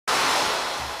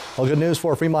Well, good news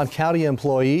for Fremont County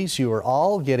employees. You are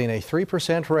all getting a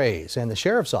 3% raise, and the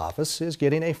Sheriff's Office is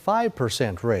getting a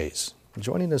 5% raise.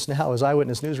 Joining us now is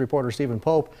Eyewitness News reporter Stephen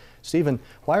Pope. Stephen,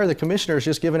 why are the commissioners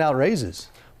just giving out raises?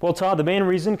 Well, Todd, the main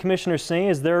reason commissioners say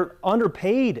is they're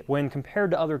underpaid when compared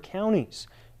to other counties.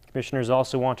 Commissioners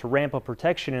also want to ramp up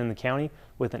protection in the county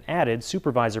with an added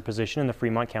supervisor position in the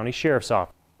Fremont County Sheriff's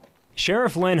Office.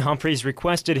 Sheriff Len Humphries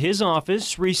requested his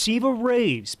office receive a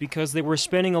raise because they were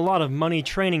spending a lot of money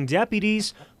training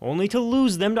deputies, only to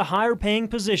lose them to higher-paying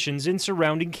positions in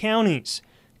surrounding counties.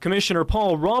 Commissioner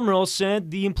Paul Romero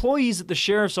said the employees at the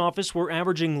Sheriff's Office were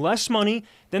averaging less money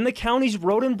than the county's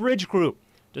road and bridge crew,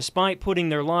 despite putting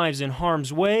their lives in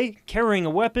harm's way, carrying a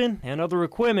weapon, and other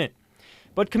equipment.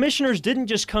 But commissioners didn't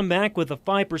just come back with a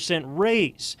 5%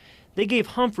 raise. They gave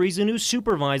Humphries a new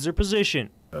supervisor position.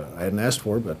 I hadn't asked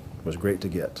for it, but it was great to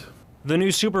get. The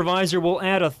new supervisor will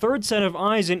add a third set of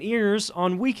eyes and ears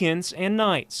on weekends and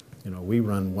nights. You know, we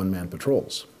run one-man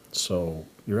patrols, so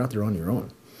you're out there on your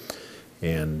own.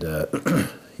 And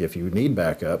if you need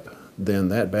backup, then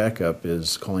that backup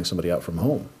is calling somebody out from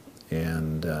home.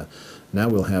 And now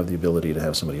we'll have the ability to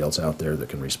have somebody else out there that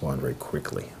can respond very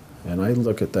quickly. And I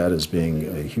look at that as being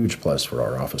a huge plus for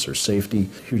our officers' safety,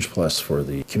 huge plus for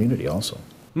the community also.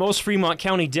 Most Fremont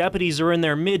County deputies are in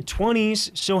their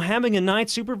mid-20s, so having a night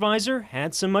supervisor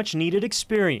had some much-needed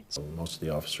experience. Most of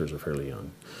the officers are fairly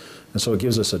young, and so it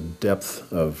gives us a depth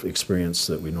of experience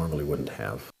that we normally wouldn't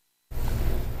have.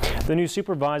 The new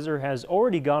supervisor has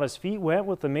already got his feet wet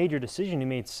with a major decision he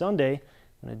made Sunday.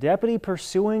 When a deputy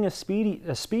pursuing a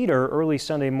speeder early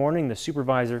Sunday morning, the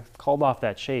supervisor called off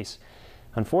that chase.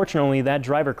 Unfortunately, that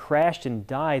driver crashed and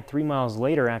died 3 miles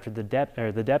later after the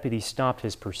deputy stopped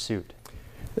his pursuit.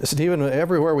 Stephen,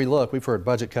 everywhere we look, we've heard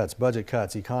budget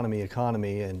cuts,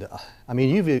 economy, and I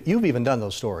mean, you've even done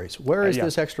those stories. Where is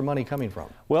this extra money coming from?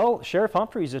 Well, Sheriff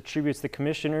Humphries attributes the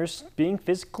commissioners being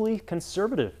fiscally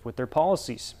conservative with their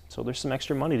policies, so there's some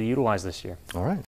extra money to utilize this year. All right.